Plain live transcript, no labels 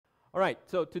All right,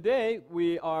 so today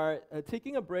we are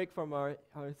taking a break from our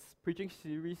preaching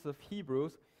series of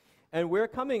Hebrews, and we're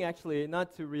coming actually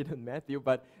not to read in Matthew,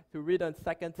 but to read on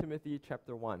 2 Timothy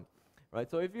chapter 1. Right,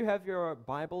 so if you have your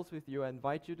Bibles with you, I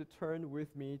invite you to turn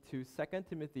with me to 2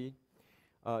 Timothy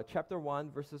chapter 1,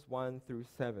 verses 1 through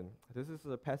 7. This is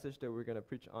the passage that we're going to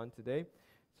preach on today.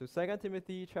 So 2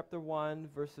 Timothy chapter 1,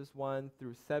 verses 1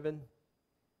 through 7.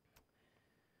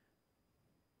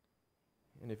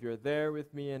 And if you're there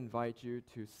with me, I invite you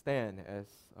to stand as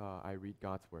I read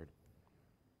God's word.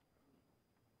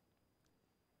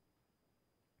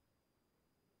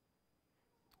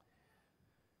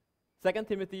 Second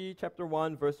Timothy chapter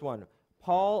 1, verse 1.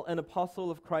 Paul, an apostle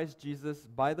of Christ Jesus,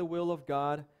 by the will of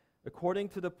God, according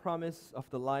to the promise of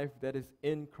the life that is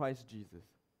in Christ Jesus.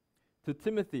 To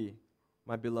Timothy,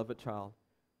 my beloved child,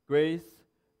 grace,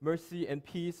 mercy, and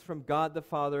peace from God the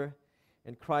Father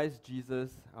and Christ Jesus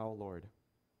our Lord.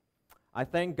 I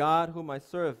thank God whom I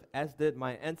serve, as did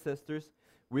my ancestors,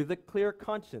 with a clear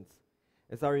conscience,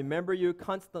 as I remember you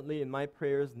constantly in my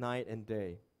prayers night and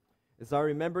day. As I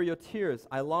remember your tears,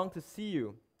 I long to see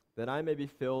you, that I may be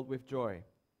filled with joy.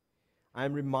 I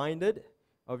am reminded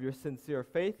of your sincere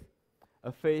faith,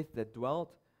 a faith that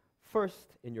dwelt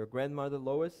first in your grandmother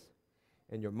Lois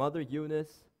and your mother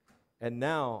Eunice, and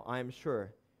now, I am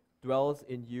sure, dwells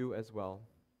in you as well.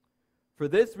 For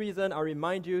this reason, I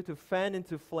remind you to fan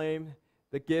into flame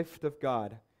the gift of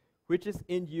God, which is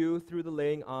in you through the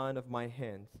laying on of my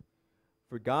hands.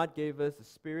 For God gave us a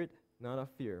spirit not of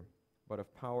fear, but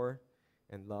of power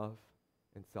and love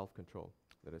and self-control.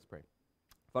 Let us pray.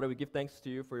 Father, we give thanks to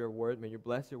you for your word. May you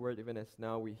bless your word even as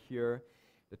now we hear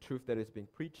the truth that is being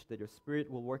preached, that your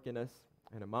spirit will work in us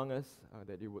and among us,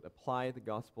 that you would apply the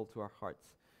gospel to our hearts.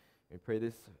 We pray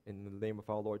this in the name of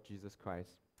our Lord Jesus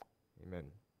Christ. Amen.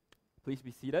 Please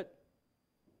be seated.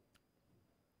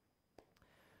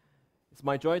 It's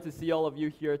my joy to see all of you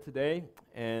here today,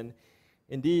 and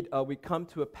indeed, we come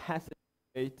to a passage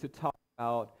today to talk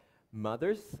about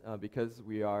mothers, because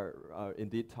we are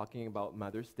indeed talking about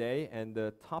Mother's Day, and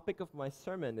the topic of my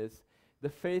sermon is the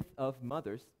faith of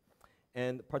mothers,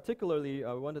 and particularly,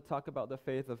 I want to talk about the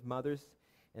faith of mothers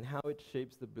and how it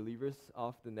shapes the believers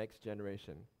of the next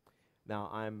generation. Now,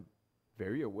 I'm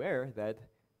very aware that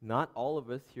not all of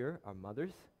us here are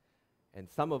mothers, and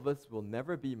some of us will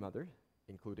never be mothers,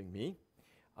 including me.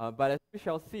 But as we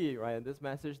shall see, right, in this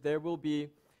message, there will be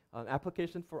an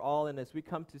application for all, and as we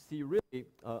come to see, really,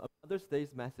 a Mother's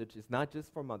Day's message is not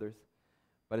just for mothers,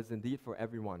 but it's indeed for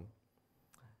everyone.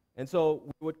 And so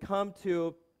we would come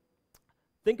to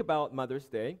think about Mother's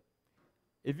Day.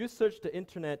 If you search the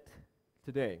internet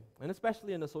today, and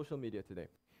especially in the social media today,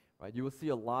 right, you will see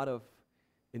a lot of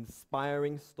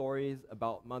inspiring stories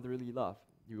about motherly love.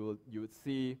 You would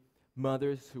see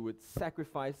mothers who would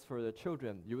sacrifice for their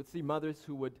children. You would see mothers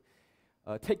who would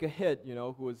take a hit,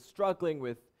 who was struggling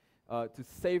with to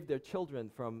save their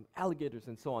children from alligators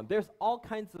and so on. There's all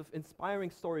kinds of inspiring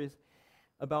stories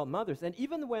about mothers. And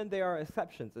even when there are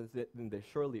exceptions, and they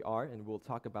surely are, and we'll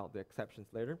talk about the exceptions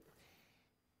later,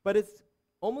 but it's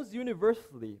almost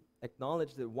universally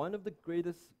acknowledged that one of the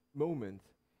greatest moments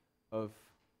of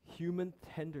human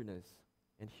tenderness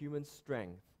and human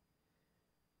strength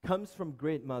comes from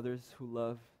great mothers who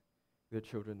love their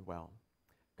children well.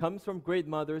 Comes from great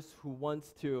mothers who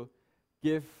wants to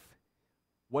give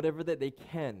whatever that they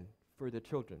can for their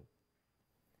children.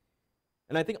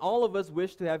 And I think all of us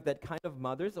wish to have that kind of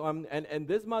mothers, and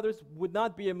these mothers would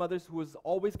not be a mother who is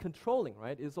always controlling,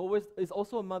 right? Is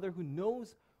also a mother who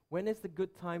knows when is the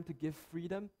good time to give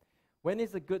freedom, when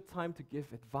is a good time to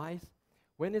give advice,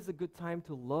 when is a good time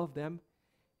to love them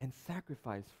and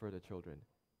sacrifice for the children.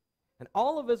 And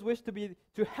all of us wish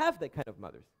to have that kind of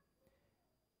mothers.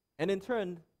 And in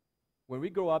turn, when we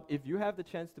grow up, if you have the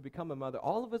chance to become a mother,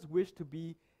 all of us wish to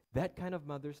be that kind of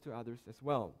mothers to others as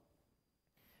well.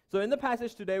 So in the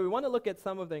passage today, we want to look at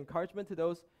some of the encouragement to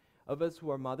those of us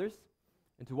who are mothers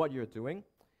and to what you're doing.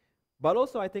 But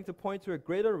also, I think, to point to a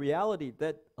greater reality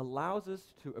that allows us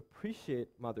to appreciate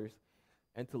mothers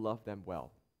and to love them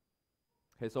well.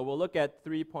 Okay, so we'll look at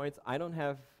 3 points. I don't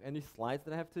have any slides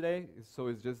that I have today, so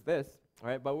it's just this, all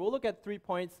right? But we'll look at 3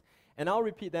 points, and I'll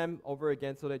repeat them over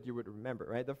again so that you would remember,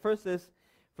 right? The first is,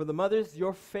 for the mothers,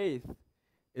 your faith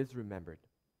is remembered.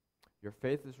 Your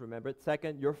faith is remembered.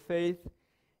 Second, your faith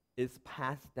is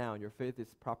passed down. Your faith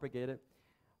is propagated.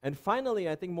 And finally,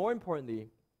 I think more importantly,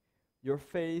 your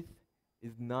faith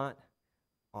is not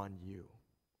on you.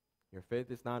 Your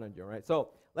faith is not on you, right? So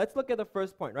let's look at the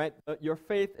first point, right? Your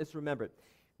faith is remembered.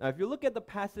 Now, if you look at the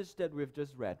passage that we've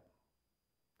just read,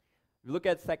 If you look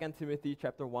at 2 Timothy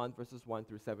chapter 1, verses 1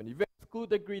 through 7, if you exclude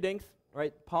the greetings,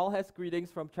 right? Paul has greetings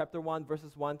from chapter 1,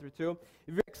 verses 1 through 2.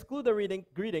 If you exclude the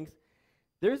greetings,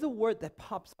 there's a word that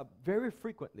pops up very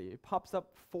frequently. It pops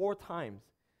up 4 times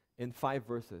in 5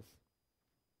 verses.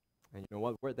 And you know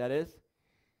what word that is?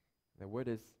 The word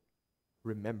is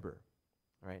remember,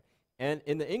 right? And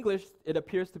in the English, it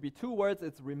appears to be 2 words.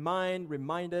 It's remind,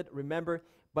 reminded, remember.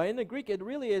 But in the Greek, it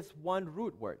really is one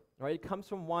root word, right? It comes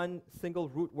from one single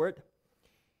root word.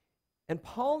 And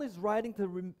Paul is writing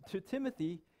to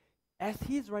Timothy. As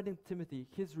he's writing to Timothy,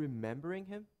 he's remembering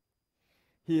him.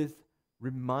 He is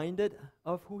reminded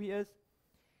of who he is.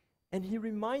 And he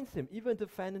reminds him, even to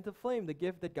fan into flame, the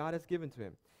gift that God has given to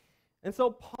him. And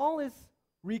so Paul is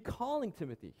recalling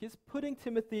Timothy. He's putting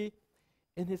Timothy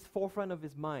in his forefront of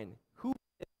his mind. Who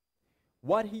he is,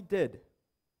 what he did.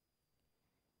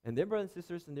 And dear brothers and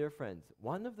sisters and dear friends,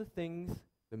 one of the things,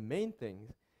 the main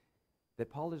things that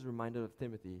Paul is reminded of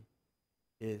Timothy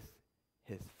is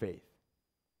his faith.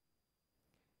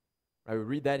 Right, we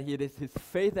read that it is his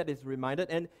faith that is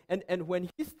reminded, and when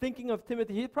he's thinking of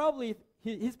Timothy, he's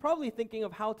probably thinking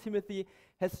of how Timothy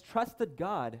has trusted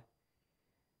God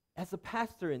as a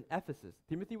pastor in Ephesus.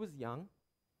 Timothy was young.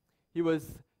 He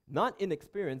was not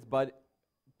inexperienced, but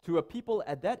to a people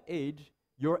at that age,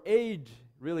 your age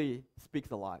really speaks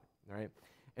a lot, right?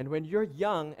 And when you're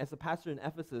young as a pastor in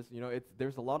Ephesus,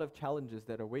 there's a lot of challenges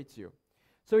that awaits you.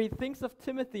 So he thinks of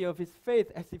Timothy, of his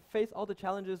faith, as he faced all the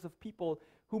challenges of people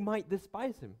who might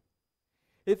despise him.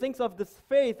 He thinks of this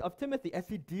faith of Timothy as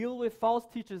he deals with false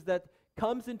teachers that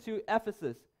comes into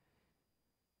Ephesus,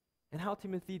 and how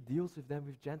Timothy deals with them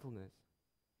with gentleness.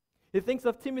 He thinks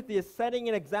of Timothy as setting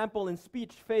an example in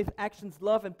speech, faith, actions,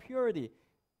 love, and purity,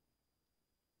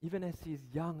 even as he's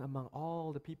young among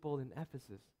all the people in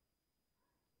Ephesus.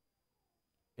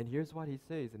 And here's what he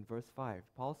says in verse 5.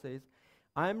 Paul says,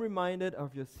 I'm reminded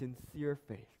of your sincere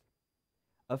faith,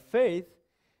 a faith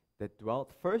that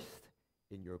dwelt first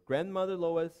in your grandmother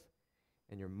Lois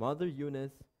and your mother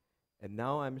Eunice, and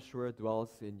now I'm sure dwells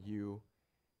in you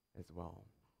as well.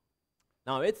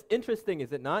 Now it's interesting,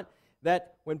 is it not,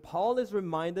 that when Paul is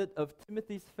reminded of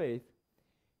Timothy's faith,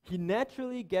 he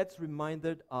naturally gets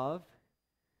reminded of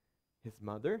his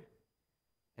mother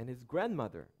and his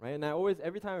grandmother, right? And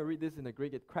every time I read this in the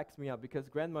Greek, it cracks me up because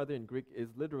grandmother in Greek is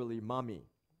literally mommy,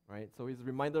 right? So he's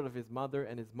reminded of his mother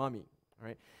and his mommy,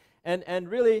 right? And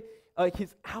really,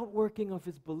 his outworking of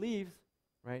his beliefs,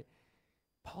 right?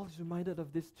 Paul is reminded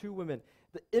of these 2 women.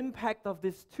 The impact of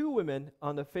these 2 women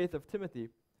on the faith of Timothy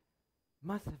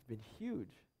must have been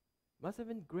huge, must have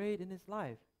been great in his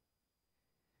life.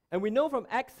 And we know from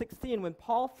Acts 16, when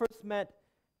Paul first met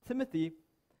Timothy,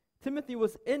 Timothy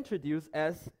was introduced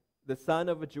as the son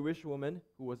of a Jewish woman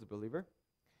who was a believer,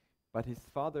 but his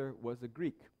father was a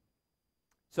Greek.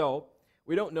 So,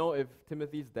 we don't know if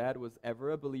Timothy's dad was ever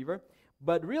a believer,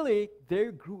 but really,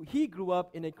 he grew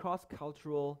up in a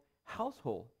cross-cultural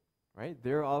household, right?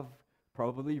 They're of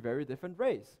probably very different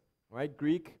race, right?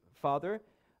 Greek father,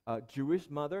 Jewish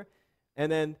mother,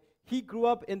 and then he grew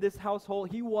up in this household.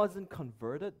 He wasn't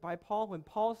converted by Paul. When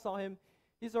Paul saw him,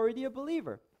 he's already a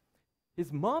believer.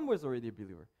 His mom was already a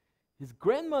believer. His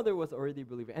grandmother was already a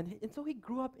believer. And so he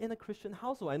grew up in a Christian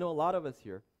household. I know a lot of us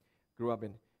here grew up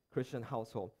in Christian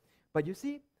household. But you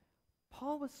see,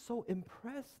 Paul was so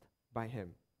impressed by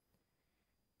him.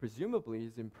 Presumably,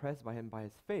 he's impressed by him by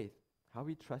his faith, how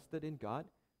he trusted in God,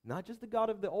 not just the God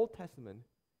of the Old Testament,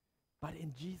 but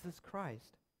in Jesus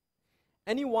Christ.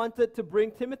 And he wanted to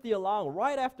bring Timothy along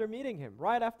right after meeting him.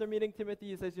 Right after meeting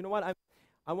Timothy, he says, you know what,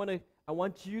 I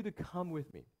want you to come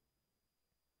with me.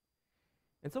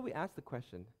 And so we ask the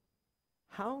question,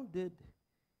 how did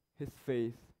his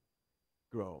faith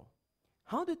grow?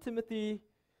 How did Timothy,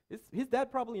 his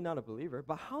dad probably not a believer,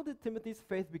 but how did Timothy's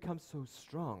faith become so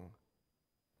strong?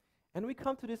 And we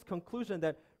come to this conclusion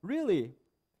that really,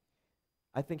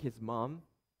 I think his mom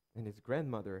and his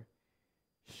grandmother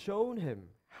shown him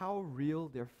how real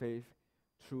their faith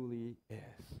truly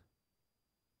is.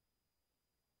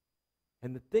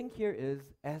 And the thing here is,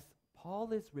 as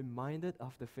Paul is reminded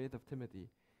of the faith of Timothy,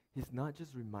 he's not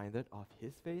just reminded of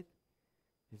his faith,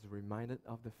 he's reminded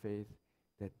of the faith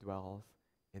that dwells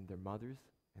in their mothers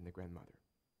and their grandmother.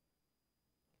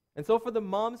 And so for the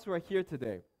moms who are here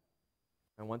today,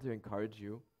 I want to encourage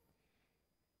you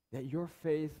that your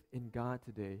faith in God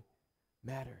today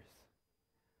matters.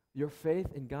 Your faith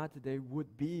in God today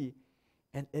would be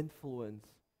an influence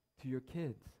to your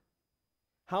kids.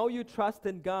 How you trust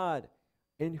in God,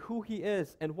 in who He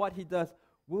is and what He does,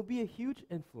 will be a huge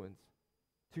influence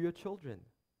to your children.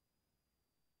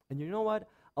 And you know what?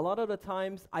 A lot of the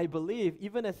times, I believe,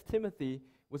 even as Timothy,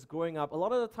 was growing up, a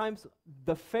lot of the times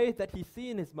the faith that he see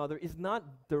in his mother is not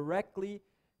directly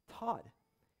taught.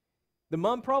 The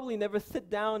mom probably never sit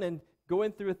down and go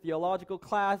in through a theological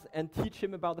class and teach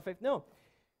him about the faith. No.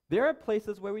 There are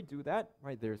places where we do that,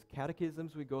 right? There's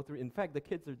catechisms we go through. In fact, the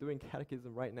kids are doing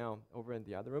catechism right now over in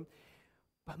the other room.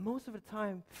 But most of the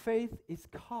time, faith is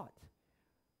caught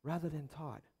rather than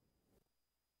taught,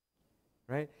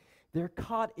 right? They're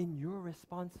caught in your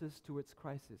responses towards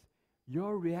crisis,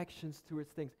 your reactions towards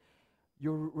things,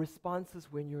 your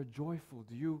responses when you're joyful.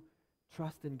 Do you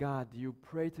trust in God? Do you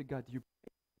pray to God? Do you pray?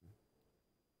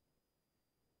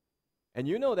 And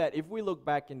you know that if we look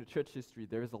back into church history,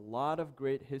 there's a lot of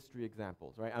great history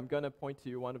examples, right? I'm going to point to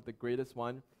you one of the greatest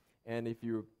one, and if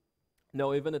you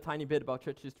know even a tiny bit about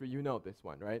church history, you know this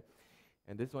one, right?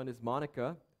 And this one is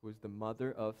Monica, who is the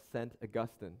mother of Saint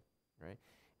Augustine, right?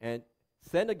 And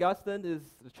Saint Augustine is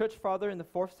the church father in the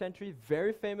 4th century,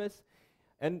 very famous.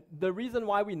 And the reason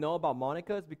why we know about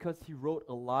Monica is because he wrote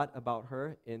a lot about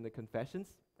her in the Confessions.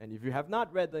 And if you have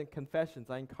not read the Confessions,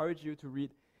 I encourage you to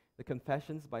read the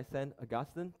Confessions by Saint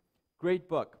Augustine. Great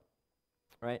book,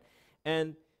 right?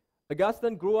 And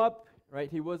Augustine grew up,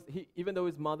 right? Even though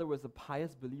his mother was a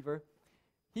pious believer,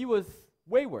 he was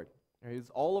wayward. He was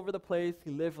all over the place.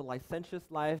 He lived a licentious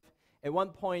life. At one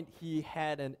point, he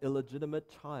had an illegitimate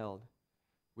child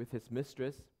with his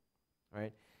mistress,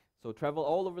 right? So traveled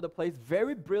all over the place,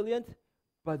 very brilliant,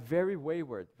 but very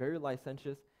wayward, very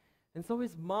licentious. And so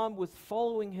his mom was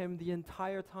following him the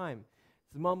entire time.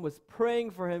 His mom was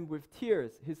praying for him with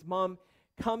tears. His mom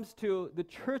comes to the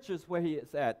churches where he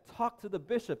is at, talk to the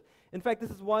bishop. In fact,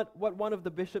 this is what one of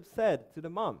the bishops said to the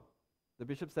mom. The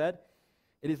bishop said,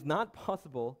 "It is not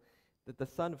possible that the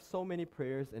son of so many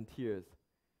prayers and tears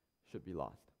should be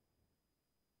lost."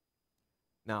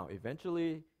 Now,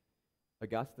 eventually,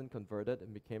 Augustine converted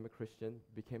and became a Christian,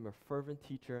 became a fervent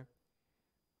teacher.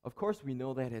 Of course, we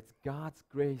know that it's God's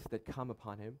grace that come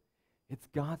upon him. It's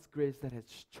God's grace that has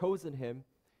chosen him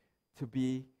to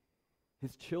be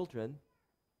his children.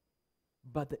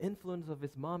 But the influence of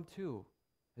his mom, too,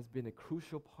 has been a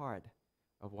crucial part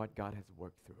of what God has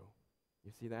worked through.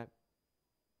 You see that?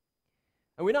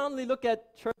 And we not only look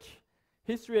at church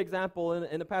history example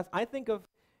in the past. I think of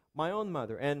my own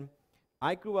mother, and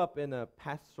I grew up in a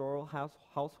pastoral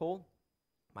household.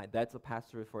 My dad's a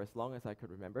pastor for as long as I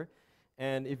could remember.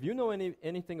 And if you know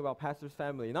anything about pastor's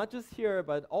family, not just here,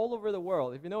 but all over the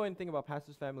world, if you know anything about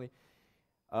pastor's family,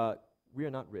 we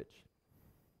are not rich.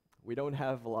 We don't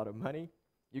have a lot of money.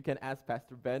 You can ask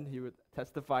Pastor Ben, he would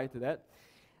testify to that.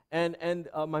 And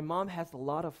my mom has a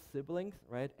lot of siblings,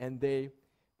 right? And they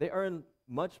earn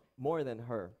much more than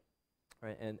her,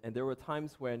 right? And there were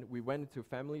times when we went into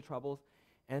family troubles,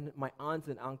 and my aunts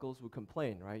and uncles would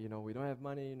complain, right? You know, we don't have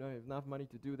money, we don't have enough money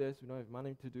to do this, we don't have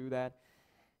money to do that.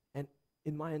 And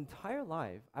in my entire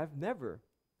life, I've never,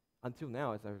 until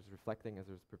now, as I was reflecting, as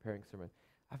I was preparing sermon,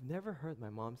 I've never heard my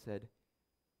mom said,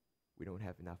 "We don't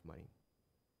have enough money."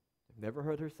 I've never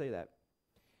heard her say that.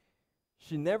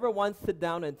 She never once sit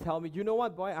down and tell me, "You know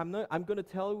what, boy, I'm going to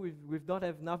tell you we've not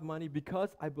have enough money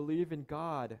because I believe in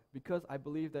God, because I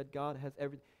believe that God has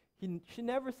everything." She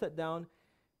never sat down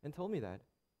and told me that.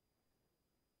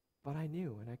 But I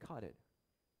knew, and I caught it.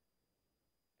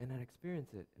 And I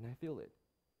experienced it, and I feel it.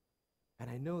 And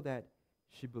I know that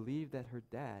she believed that her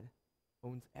dad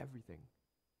owns everything.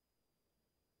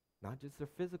 Not just her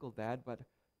physical dad, but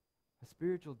a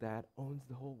spiritual dad owns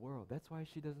the whole world. That's why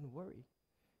she doesn't worry.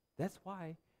 That's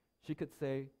why she could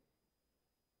say,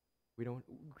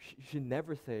 she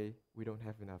never say, "We don't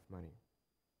have enough money."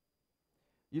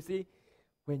 You see,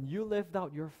 when you lived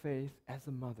out your faith as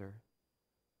a mother,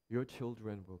 your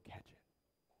children will catch it.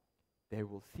 They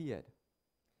will see it.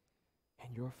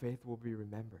 And your faith will be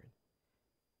remembered.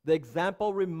 The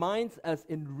example reminds us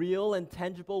in real and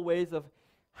tangible ways of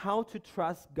how to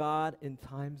trust God in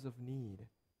times of need.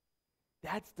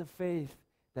 That's the faith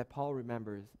that Paul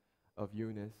remembers of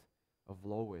Eunice, of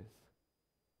Lois,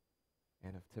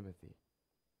 and of Timothy.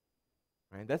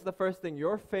 Right? That's the first thing.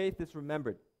 Your faith is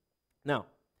remembered. Now,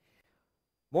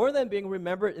 more than being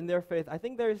remembered in their faith, I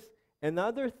think there's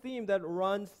another theme that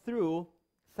runs through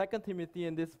 2 Timothy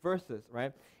in these verses,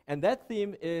 right? And that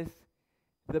theme is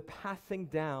the passing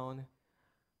down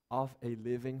of a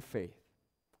living faith.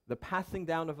 The passing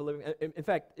down of a living, in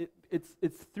fact,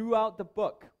 it's throughout the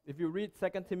book. If you read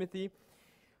 2 Timothy,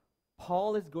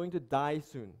 Paul is going to die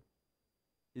soon.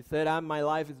 He said, my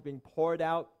life is being poured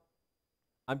out.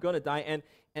 I'm going to die.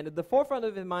 And at the forefront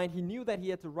of his mind, he knew that he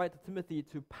had to write to Timothy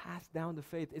to pass down the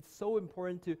faith. It's so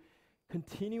important to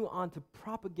continue on, to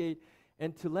propagate,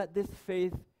 and to let this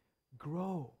faith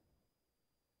grow.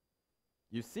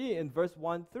 You see in verse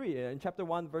 1:3, in chapter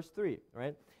 1, verse 3,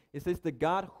 right? It says, the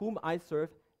God whom I serve,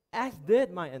 as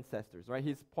did my ancestors, right?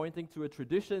 He's pointing to a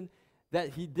tradition that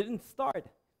he didn't start,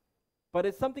 but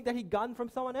it's something that he gotten from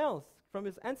someone else, from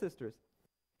his ancestors.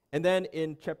 And then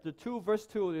in chapter 2, verse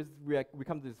 2, we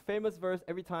come to this famous verse.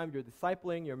 Every time you're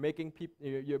discipling, you're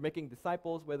making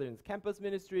disciples, whether it's campus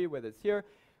ministry, whether it's here,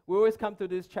 we always come to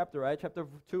this chapter, right? Chapter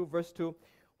 2, verse 2.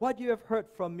 What you have heard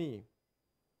from me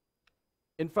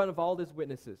in front of all these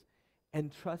witnesses,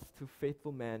 entrust to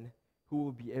faithful men who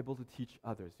will be able to teach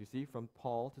others. You see, from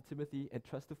Paul to Timothy,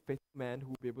 entrust to faithful men who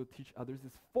will be able to teach others.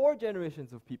 There's 4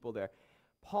 generations of people there.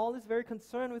 Paul is very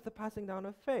concerned with the passing down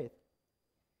of faith.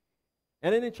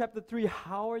 And then in chapter 3,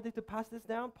 how are they to pass this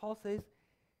down? Paul says,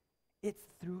 it's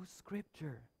through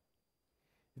Scripture.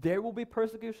 There will be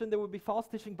persecution, there will be false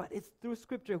teaching, but it's through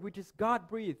Scripture, which is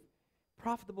God-breathed,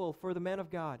 profitable for the man of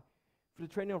God, for the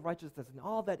training of righteousness, and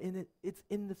all that in it. It's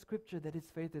in the Scripture that his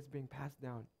faith is being passed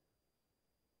down.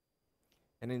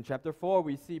 And in chapter 4,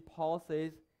 we see Paul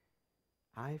says,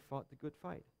 I fought the good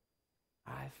fight.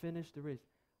 I finished the race.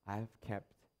 I've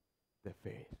kept the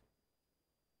faith.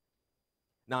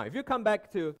 Now, if you come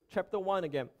back to chapter 1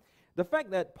 again, the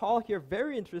fact that Paul here,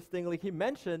 very interestingly, he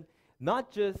mentioned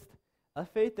not just a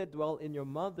faith that dwelt in your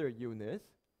mother, Eunice,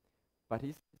 but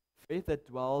he said faith that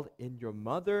dwelled in your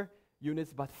mother,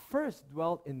 Eunice, but first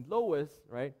dwelt in Lois,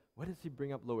 right? Why does he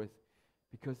bring up Lois?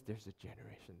 Because there's a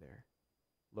generation there.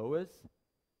 Lois,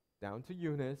 down to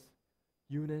Eunice,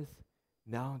 Eunice,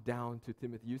 now down to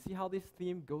Timothy. You see how this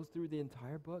theme goes through the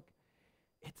entire book?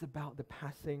 It's about the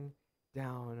passing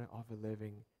down of a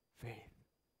living faith.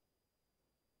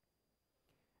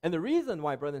 And the reason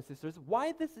why, brothers and sisters,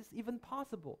 why this is even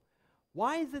possible,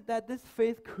 why is it that this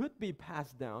faith could be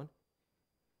passed down,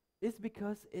 is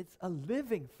because it's a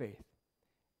living faith.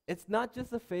 It's not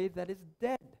just a faith that is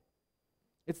dead.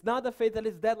 It's not a faith that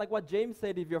is dead, like what James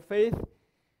said. If your faith,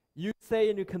 you say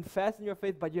and you confess in your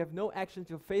faith, but you have no actions,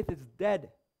 your faith is dead.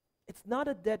 It's not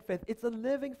a dead faith. It's a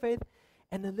living faith,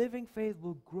 and the living faith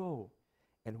will grow.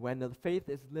 And when the faith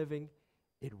is living,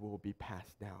 it will be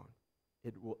passed down.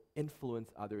 It will influence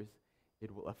others.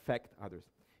 It will affect others.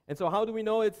 And so how do we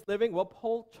know it's living? Well,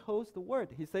 Paul chose the word.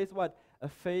 He says what? A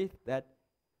faith that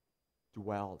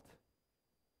dwelt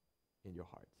in your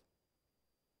hearts.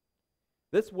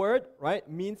 This word, right,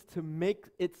 means to make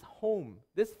its home.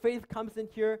 This faith comes in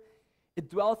here, it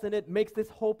dwells in it, makes this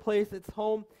whole place its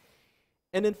home.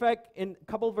 And in fact, in a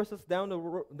couple verses down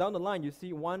the line, you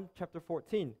see chapter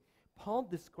 14. Paul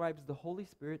describes the Holy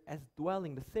Spirit as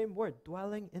dwelling, the same word,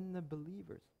 dwelling in the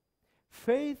believers.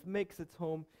 Faith makes its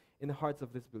home in the hearts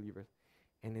of these believers.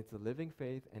 And it's a living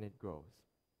faith, and it grows.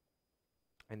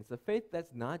 And it's a faith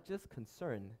that's not just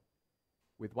concerned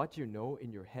with what you know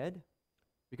in your head.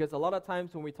 Because a lot of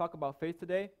times when we talk about faith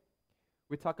today,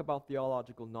 we talk about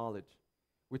theological knowledge.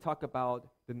 We talk about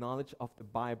the knowledge of the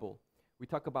Bible. We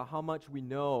talk about how much we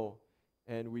know,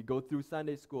 and we go through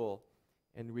Sunday school,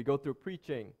 and we go through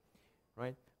preaching,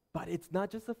 right? But it's not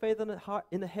just a faith in the heart,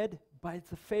 in the head, but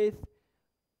it's a faith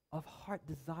of heart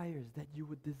desires, that you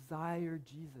would desire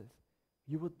Jesus.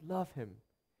 You would love him.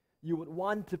 You would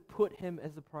want to put him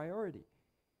as a priority.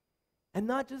 And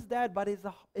not just that, but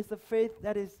it's a faith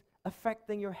that is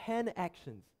affecting your hand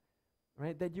actions,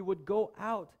 right? That you would go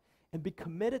out and be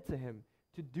committed to him,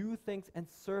 to do things and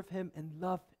serve him and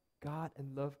love God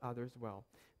and love others well.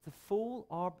 It's a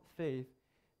full-armed faith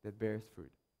that bears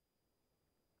fruit.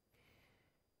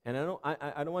 And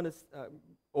I don't want to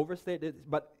overstate it,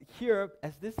 but here,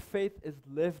 as this faith is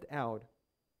lived out,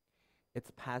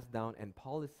 it's passed down, and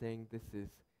Paul is saying this is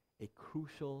a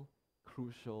crucial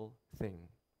thing.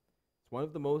 It's one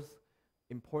of the most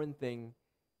important things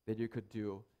that you could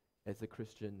do as a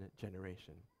Christian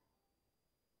generation.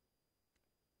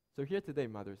 So here today,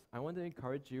 mothers, I want to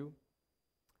encourage you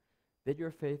that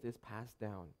your faith is passed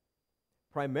down.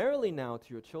 Primarily now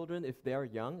to your children, if they are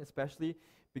young, especially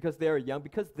because they are young,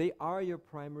 because they are your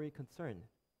primary concern.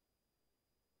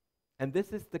 And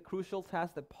this is the crucial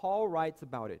task that Paul writes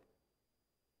about it.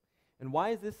 And why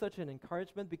is this such an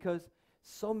encouragement? Because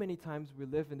so many times we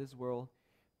live in this world,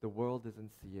 the world doesn't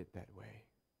see it that way.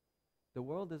 The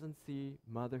world doesn't see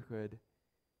motherhood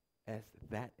as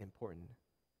that important.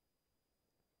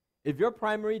 If your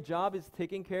primary job is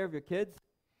taking care of your kids,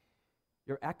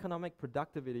 your economic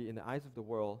productivity in the eyes of the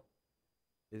world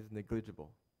is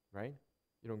negligible, right?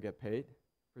 You don't get paid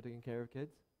for taking care of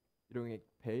kids. You don't get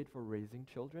paid for raising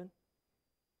children.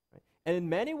 Right? And in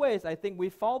many ways, I think we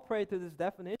fall prey to this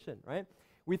definition, right?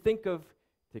 We think of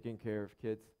taking care of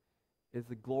kids as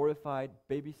a glorified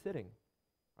babysitting,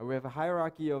 We have a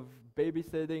hierarchy of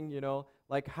babysitting,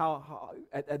 like how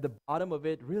at the bottom of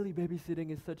it, really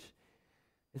babysitting is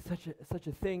such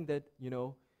a thing that,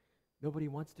 nobody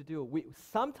wants to do.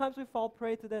 Sometimes we fall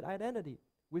prey to that identity.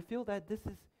 We feel that this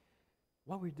is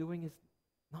what we're doing is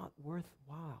not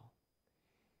worthwhile.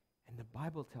 And the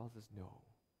Bible tells us no.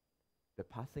 The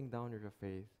passing down of your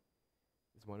faith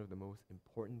is one of the most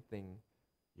important things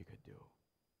you could do.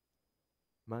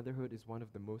 Motherhood is one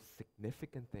of the most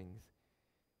significant things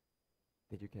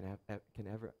that you can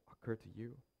ever occur to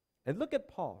you. And look at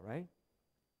Paul, right?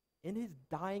 In his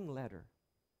dying letter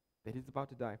that he's about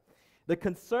to die, the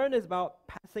concern is about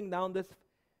passing down this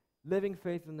living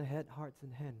faith in the head, hearts,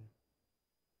 and hand.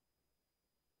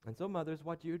 And so, mothers,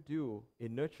 what you do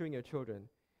in nurturing your children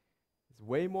is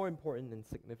way more important and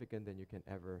significant than you can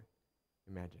ever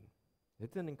imagine.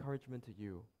 It's an encouragement to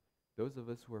you, those of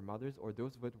us who are mothers, or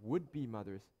those of us would be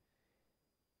mothers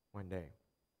one day.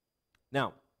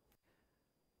 Now,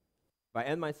 if I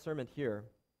end my sermon here,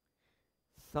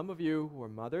 some of you who are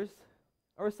mothers,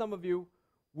 or some of you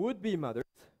would be mothers,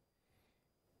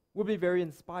 would be very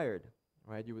inspired,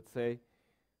 right? You would say,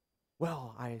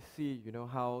 well, I see,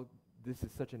 how this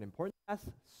is such an important task,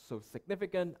 so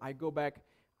significant, I go back,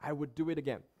 I would do it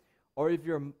again. Or if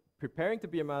you're preparing to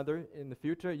be a mother in the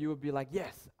future, you would be like,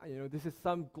 yes, this is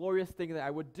some glorious thing that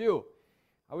I would do.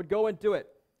 I would go and do it,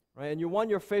 right? And you want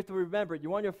your faith to be remembered. You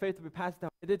want your faith to be passed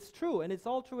down. And it's true, and it's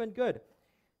all true and good.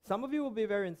 Some of you will be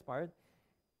very inspired,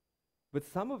 but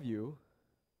some of you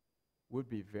would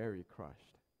be very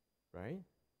crushed, right?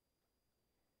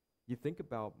 You think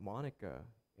about Monica,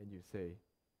 and you say,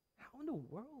 how in the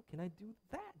world can I do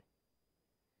that?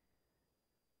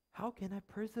 How can I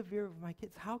persevere with my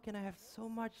kids? How can I have so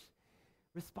much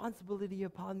responsibility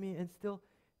upon me and still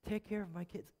take care of my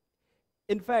kids?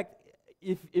 In fact,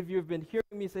 if you've been hearing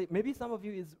me say, maybe some of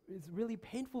you it's really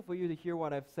painful for you to hear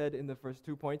what I've said in the first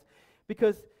 2 points,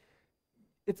 because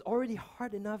it's already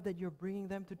hard enough that you're bringing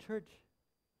them to church.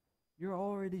 You're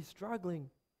already struggling.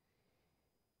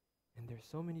 And there's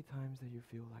so many times that you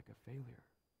feel like a failure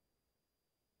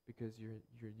because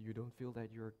you don't feel that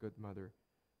you're a good mother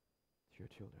to your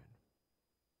children.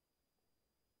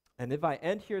 And if I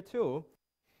end here too,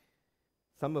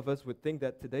 some of us would think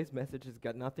that today's message has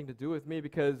got nothing to do with me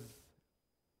because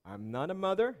I'm not a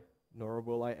mother, nor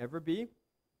will I ever be.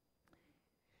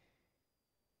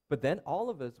 But then all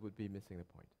of us would be missing the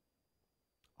point.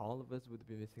 All of us would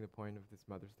be missing the point of this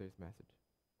Mother's Day's message.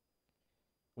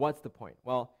 What's the point?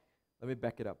 Well, let me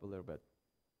back it up a little bit.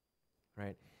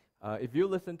 Right? If you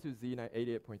listen to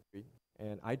Z88.3,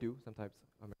 and I do sometimes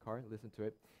on my car, listen to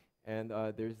it, and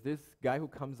there's this guy who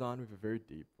comes on with a very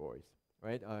deep voice,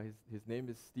 right? His name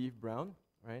is Steve Brown,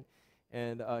 right?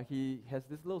 And he has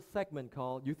this little segment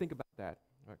called "You Think About That,"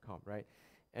 right?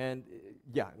 And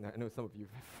yeah, I know some of you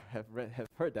have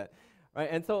heard that, right?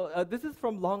 And so this is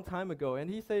from long time ago, and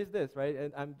he says this, right?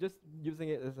 And I'm just using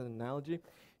it as an analogy.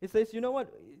 He says, you know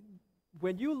what?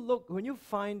 When you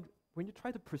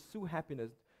try to pursue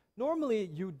happiness, normally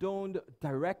you don't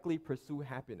directly pursue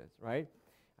happiness, right?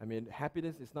 I mean,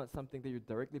 happiness is not something that you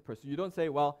directly pursue. You don't say,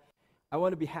 well, I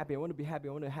want to be happy, I want to be happy,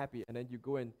 I want to be happy, and then you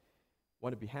go and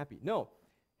want to be happy. No,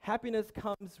 happiness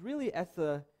comes really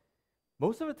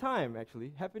most of the time,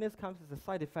 actually, happiness comes as a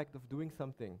side effect of doing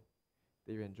something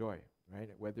that you enjoy, right?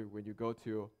 Whether when you go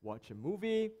to watch a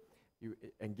movie, you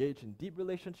engage in deep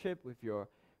relationship with your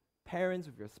parents,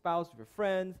 with your spouse, with your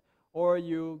friends, or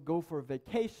you go for a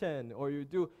vacation, or you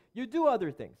do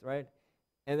other things, right?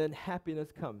 And then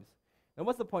happiness comes. And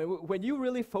what's the point? When you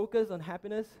really focus on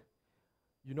happiness,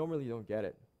 you normally don't get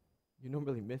it. You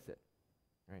normally miss it,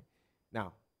 right?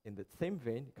 Now, in the same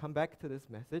vein, come back to this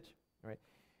message, right?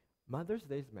 Mother's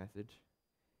Day's message,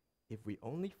 if we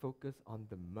only focus on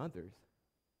the mothers,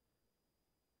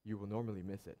 you will normally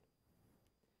miss it.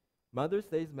 Mother's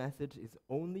Day's message is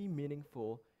only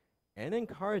meaningful and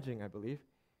encouraging, I believe,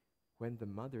 when the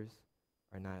mothers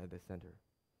are not at the center.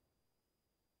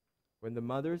 When the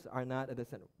mothers are not at the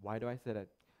center. Why do I say that?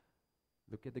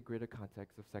 Look at the greater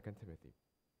context of 2 Timothy.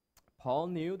 Paul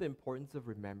knew the importance of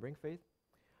remembering faith.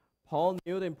 Paul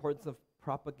knew the importance of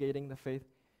propagating the faith.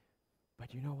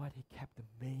 But you know what? He kept the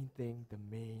main thing,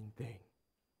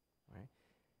 right?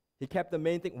 He kept the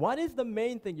main thing. What is the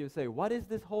main thing, you say? What is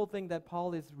this whole thing that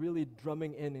Paul is really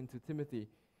drumming into Timothy?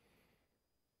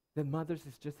 Then mothers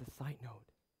is just a side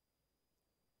note.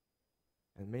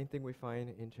 And the main thing we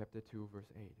find in chapter 2,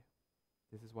 verse 8.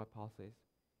 This is what Paul says.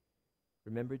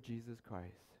 Remember Jesus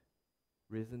Christ,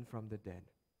 risen from the dead,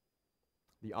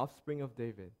 the offspring of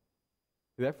David.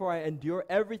 Therefore I endure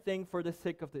everything for the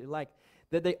sake of the elect,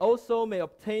 that they also may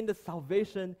obtain the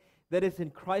salvation that is in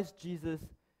Christ Jesus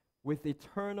with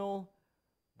eternal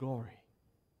glory.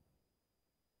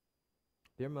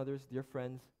 Dear mothers, dear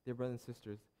friends, dear brothers and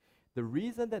sisters, the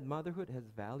reason that motherhood has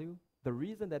value, the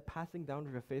reason that passing down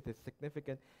of your faith is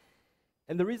significant,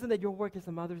 and the reason that your work as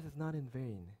a mother is not in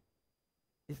vain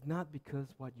is not because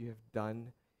what you have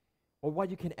done or what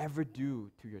you can ever do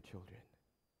to your children,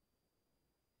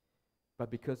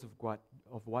 but because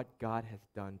of what God has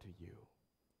done to you,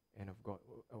 and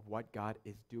of what God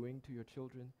is doing to your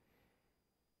children,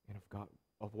 and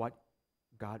of what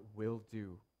God will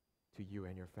do to you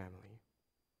and your family.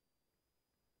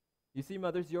 You see,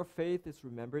 mothers, your faith is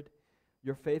remembered,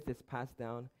 your faith is passed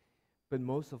down, but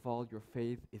most of all, your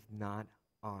faith is not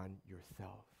on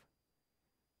yourself.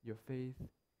 Your faith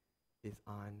is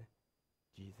on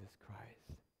Jesus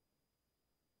Christ.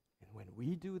 And when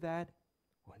we do that,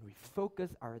 when we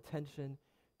focus our attention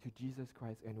to Jesus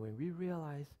Christ, and when we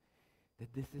realize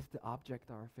that this is the object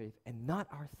of our faith and not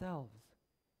ourselves,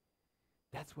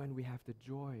 that's when we have the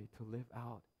joy to live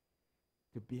out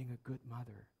to being a good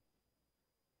mother.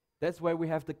 That's why we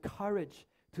have the courage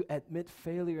to admit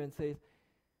failure and say,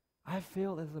 I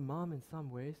failed as a mom in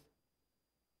some ways,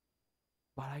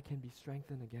 but I can be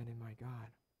strengthened again in my God.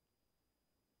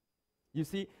 You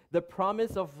see, the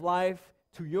promise of life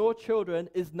to your children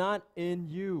is not in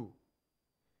you.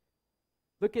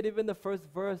 Look at even the first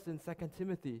verse in 2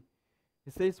 Timothy.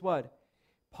 It says what?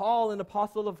 Paul, an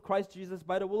apostle of Christ Jesus,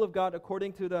 by the will of God,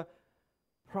 according to the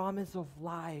promise of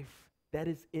life that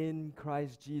is in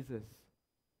Christ Jesus.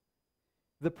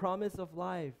 The promise of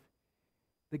life,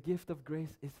 the gift of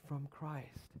grace is from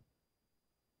Christ.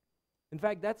 In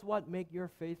fact, that's what makes your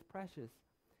faith precious.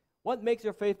 What makes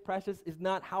your faith precious is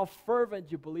not how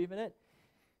fervent you believe in it.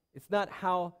 It's not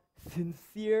how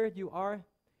sincere you are.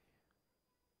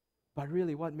 But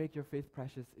really, what makes your faith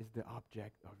precious is the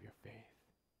object of your faith.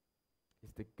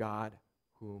 It's the God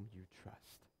whom you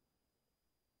trust.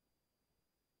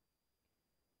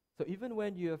 So even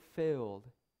when you have failed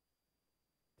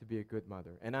to be a good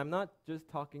mother, and I'm not just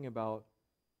talking about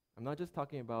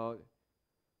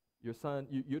your son,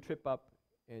 you trip up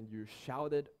and you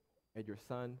shouted at your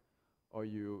son, or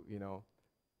you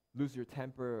lose your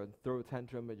temper and throw a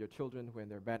tantrum at your children when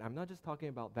they're bad. I'm not just talking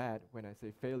about that when I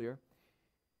say failure.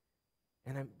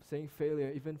 And I'm saying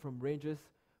failure even from ranges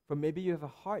from maybe you have a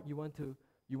heart, you want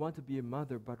to be a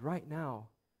mother, but right now,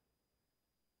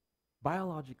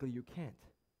 biologically you can't.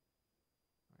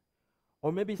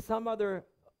 Or maybe some other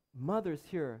mothers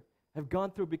here have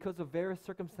gone through, because of various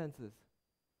circumstances,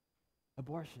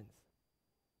 abortions.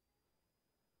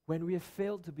 When we have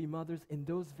failed to be mothers in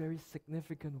those very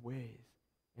significant ways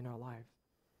in our lives,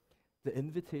 the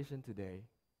invitation today,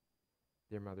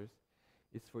 dear mothers,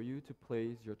 is for you to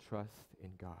place your trust in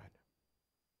God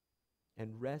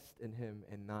and rest in Him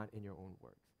and not in your own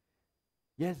works.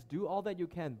 Yes, do all that you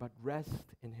can, but rest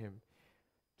in Him.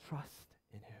 Trust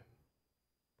in Him.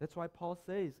 That's why Paul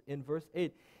says in verse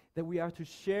 8 that we are to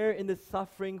share in the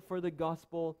suffering for the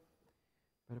gospel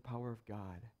by the power of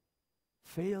God.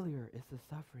 Failure is the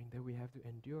suffering that we have to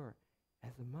endure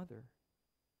as a mother.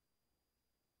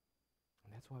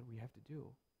 And that's what we have to do.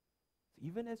 So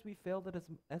even as we failed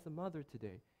as a mother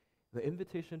today, the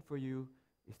invitation for you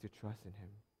is to trust in Him,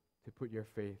 to put your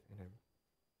faith in Him.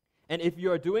 And if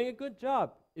you are doing a good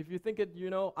job, if you think that,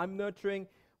 I'm nurturing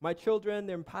my children,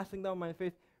 they're passing down my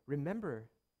faith, remember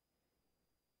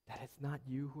that it's not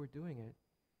you who are doing it,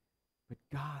 but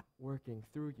God working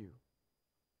through you.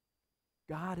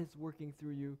 God is working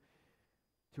through you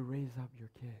to raise up your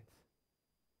kids.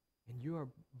 And you are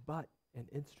but an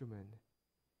instrument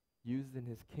used in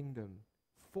His kingdom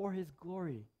for His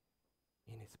glory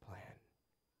in His plan.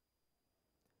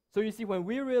 So you see, when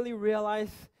we really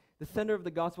realize the center of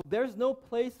the gospel, there's no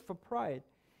place for pride,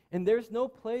 and there's no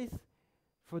place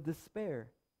for despair.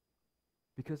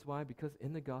 Because why? Because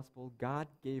in the gospel, God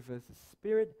gave us a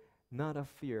spirit not of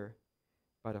fear,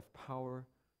 but of power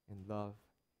and love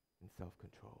and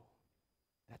self-control.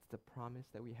 That's the promise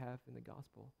that we have in the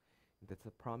gospel. And that's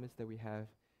the promise that we have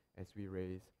as we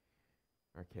raise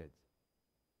our kids.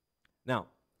 Now,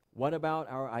 what about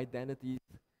our identities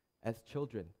as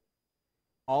children?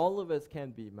 All of us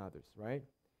can be mothers, right?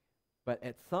 But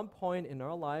at some point in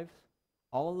our lives,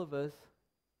 all of us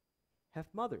have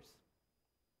mothers,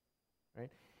 right?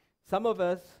 Some of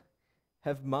us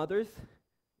have mothers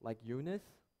like Eunice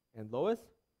and Lois.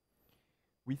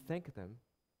 We thank them,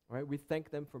 right? We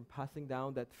thank them for passing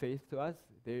down that faith to us.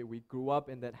 We grew up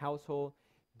in that household.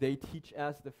 They teach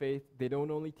us the faith. They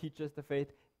don't only teach us the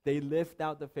faith, they lived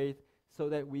out the faith so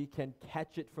that we can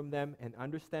catch it from them and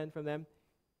understand from them.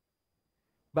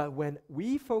 But when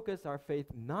we focus our faith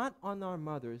not on our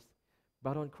mothers,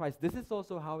 but on Christ, this is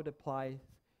also how it applies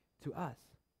to us.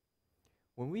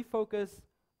 When we focus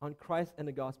on Christ and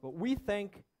the gospel, we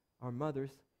thank our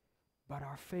mothers, but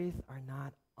our faith are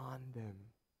not on them.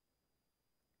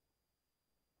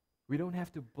 We don't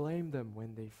have to blame them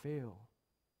when they fail.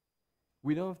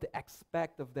 We don't have to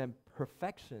expect of them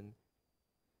perfection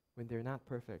when they're not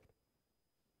perfect.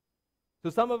 So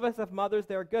some of us have mothers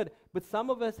that are good, but some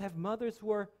of us have mothers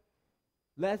who are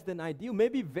less than ideal,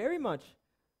 maybe very much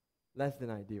less than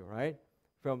ideal, right?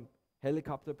 From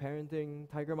helicopter parenting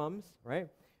tiger moms, right?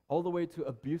 All the way to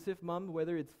abusive mom,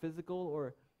 whether it's physical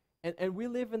or... And we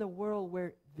live in a world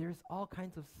where there's all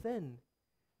kinds of sin,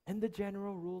 and the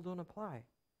general rule don't apply.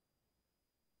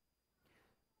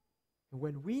 And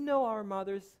when we know our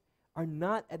mothers are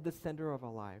not at the center of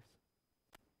our lives,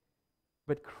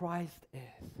 but Christ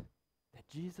is, that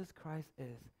Jesus Christ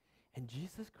is, and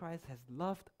Jesus Christ has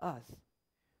loved us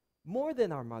more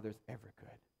than our mothers ever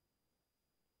could,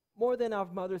 more than our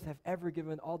mothers have ever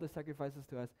given all the sacrifices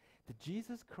to us, that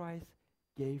Jesus Christ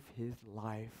gave his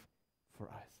life for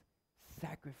us,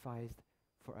 sacrificed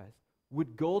for us,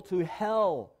 would go to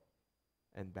hell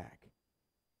and back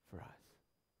for us.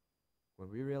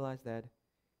 When we realize that,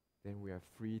 then we are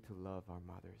free to love our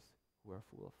mothers who are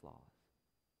full of flaws.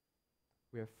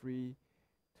 We are free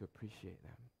to appreciate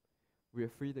them. We are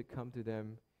free to come to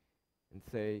them and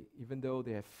say, even though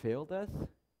they have failed us,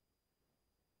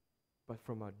 but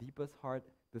from our deepest heart,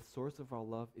 the source of our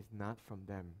love is not from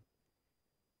them,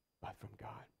 but from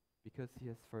God, because he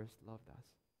has first loved us.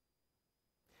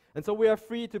 And so we are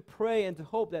free to pray and to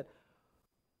hope that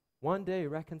one day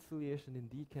reconciliation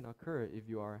indeed can occur if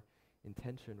you are in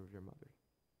tension with your mother.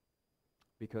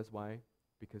 Because why?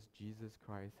 Because Jesus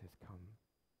Christ has come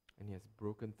and he has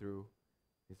broken through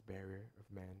this barrier of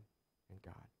man and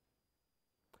God.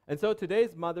 And so today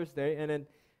is Mother's Day, and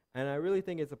I really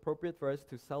think it's appropriate for us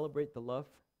to celebrate the love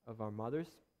of our mothers,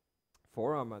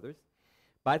 for our mothers.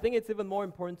 But I think it's even more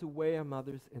important to weigh our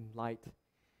mothers in light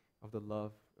of the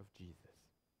love of Jesus.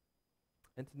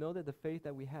 And to know that the faith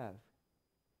that we have,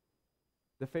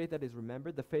 the faith that is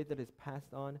remembered, the faith that is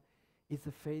passed on, is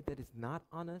a faith that is not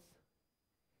on us,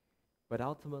 but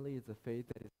ultimately it's a faith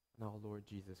that is in our Lord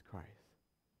Jesus Christ.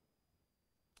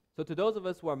 So to those of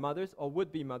us who are mothers or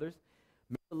would be mothers,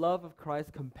 may the love of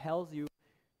Christ compels you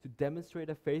to demonstrate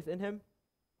a faith in him,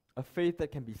 a faith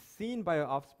that can be seen by our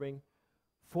offspring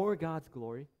for God's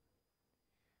glory.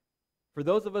 For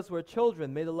those of us who are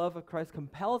children, may the love of Christ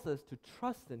compels us to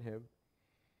trust in him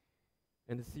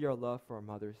and to see our love for our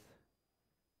mothers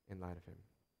in light of him.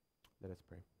 Let us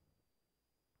pray.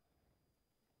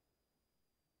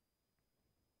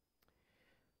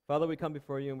 Father, we come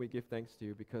before you and we give thanks to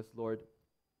you because, Lord,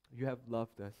 you have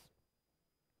loved us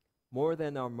more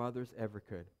than our mothers ever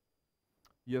could.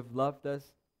 You have loved us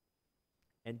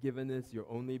and given us your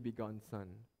only begotten Son.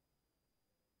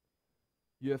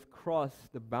 You have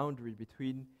crossed the boundary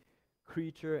between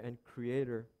creature and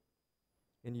creator,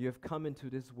 and you have come into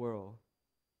this world,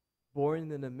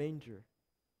 born in a manger,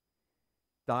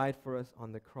 died for us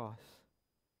on the cross,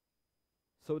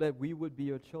 so that we would be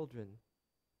your children,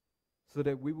 so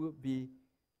that we would be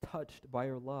touched by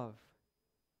your love,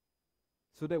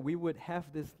 so that we would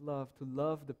have this love to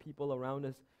love the people around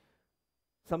us,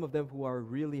 some of them who are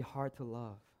really hard to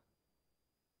love.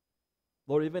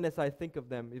 Lord, even as I think of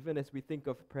them, even as we think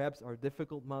of perhaps our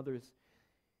difficult mothers,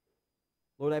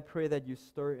 Lord, I pray that you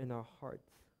stir in our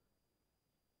hearts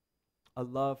a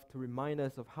love to remind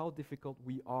us of how difficult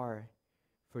we are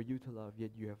for you to love,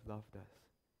 yet you have loved us.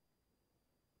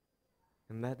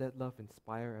 And let that love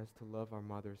inspire us to love our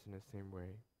mothers in the same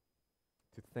way,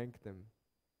 to thank them,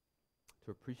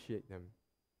 to appreciate them.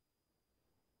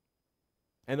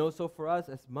 And also for us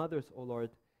as mothers, O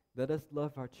Lord, let us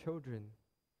love our children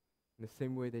in the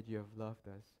same way that you have loved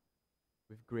us,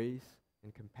 with grace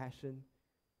and compassion,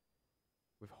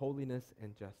 with holiness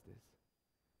and justice.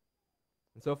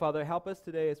 And so, Father, help us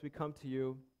today as we come to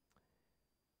you,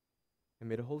 and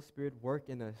may the Holy Spirit work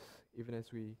in us even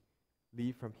as we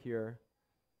leave from here,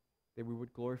 that we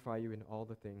would glorify you in all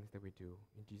the things that we do.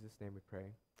 In Jesus' name we pray.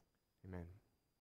 Amen.